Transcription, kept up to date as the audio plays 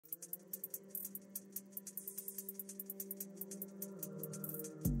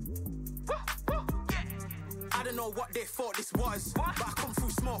don't know what they thought this was, but I come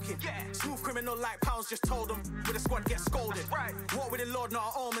through smoking. Smooth criminal like pounds, just told them with a squad get scolded. Walk with the Lord, not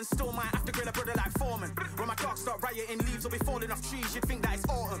an omen, still might have to grill a brother like Foreman. When my dogs start rioting, leaves will be falling off trees, you'd think that it's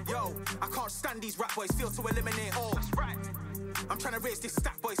autumn. Yo, I can't stand these rap boys, feel to eliminate all. I'm trying to raise this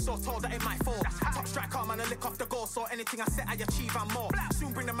stack, boy, so tall that it might fall. Top strike, man, I lick off the goal, so anything I set, I achieve and more.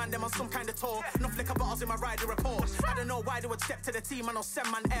 Soon bring the man them on some kind of tour. No flicker bottles in my rider report. I don't know why they would step to the team, and I'll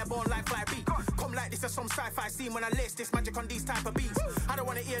send man airborne like fly beat. Come like this as some sci-fi scene when I lace this magic on these type of beats. I don't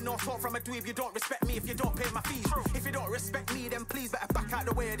wanna hear no talk from a dweeb. You don't respect me if you don't pay my fees. If you don't respect me, then please better back out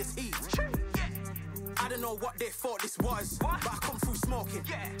the way of this heat. I don't know what they thought this was, but I come through smoking.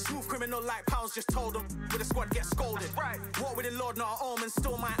 Smooth criminal like pounds, just told them with a squad get scolded. Walk with the Lord, not an omen,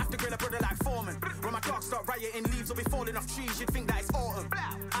 still might have to grill a brother like Foreman. When my dogs start rioting, leaves will be falling off trees, you'd think that it's autumn.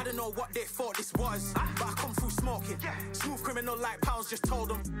 I don't know what they thought this was, but I come through smoking. Smooth criminal like pounds, just told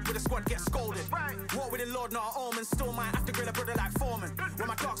them with a squad get scolded. Walk with the Lord, not an omen, still might have to grill a brother like Foreman. When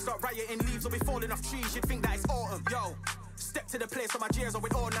my dogs start rioting, leaves will be falling off trees, you'd think that it's autumn. Yo, step to the place where my J's are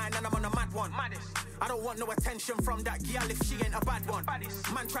with all nine and I'm on a mad one. I don't want no attention from that girl if she ain't a bad one.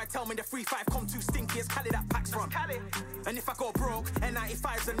 Man try tell me the 3-5 come too stinky as Cali that packs from. And if I go broke,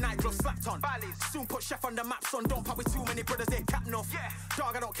 N95's a nightclub slapped on. Soon put Chef on the map, son, don't pop with too many brothers, they cap enough.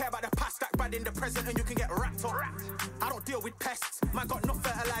 Dog, I don't care about the past, that bad in the present and you can get wrapped up. I don't deal with pests, man got no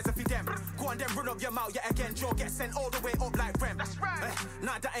fertilizer for them. Go on then run up your mouth yet again, Joe get sent all the way up like Rem.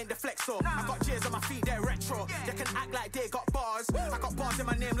 Nah, that ain't the flexo, I got J's on my feet, they're retro. They can act like they got bars, I got bars in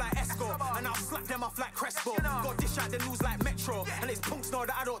my name like Esco. And I'll slap them off like Crespo. Go dish out the news like Metro. And it's punks know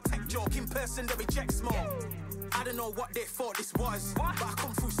that I don't tech joke, in person they reject smoke. I don't know what they thought this was, but I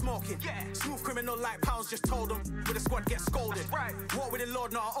come through smoking. Smooth criminal like pounds, just told them with a squad get scolded. Walk with the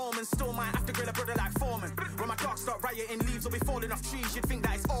Lord, not an omen, still might have to grill a brother like Foreman. When my dogs start rioting, leaves will be falling off trees, you'd think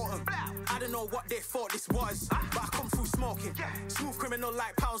that it's autumn. I don't know what they thought this was, but I come through smoking. Smooth criminal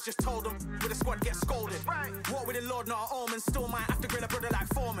like pounds, just told them with a squad get scolded. Walk with the Lord, not an omen, still might have to grill a brother like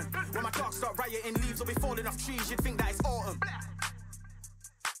Foreman. When my dogs start rioting, leaves will be falling off trees, you'd think that it's autumn.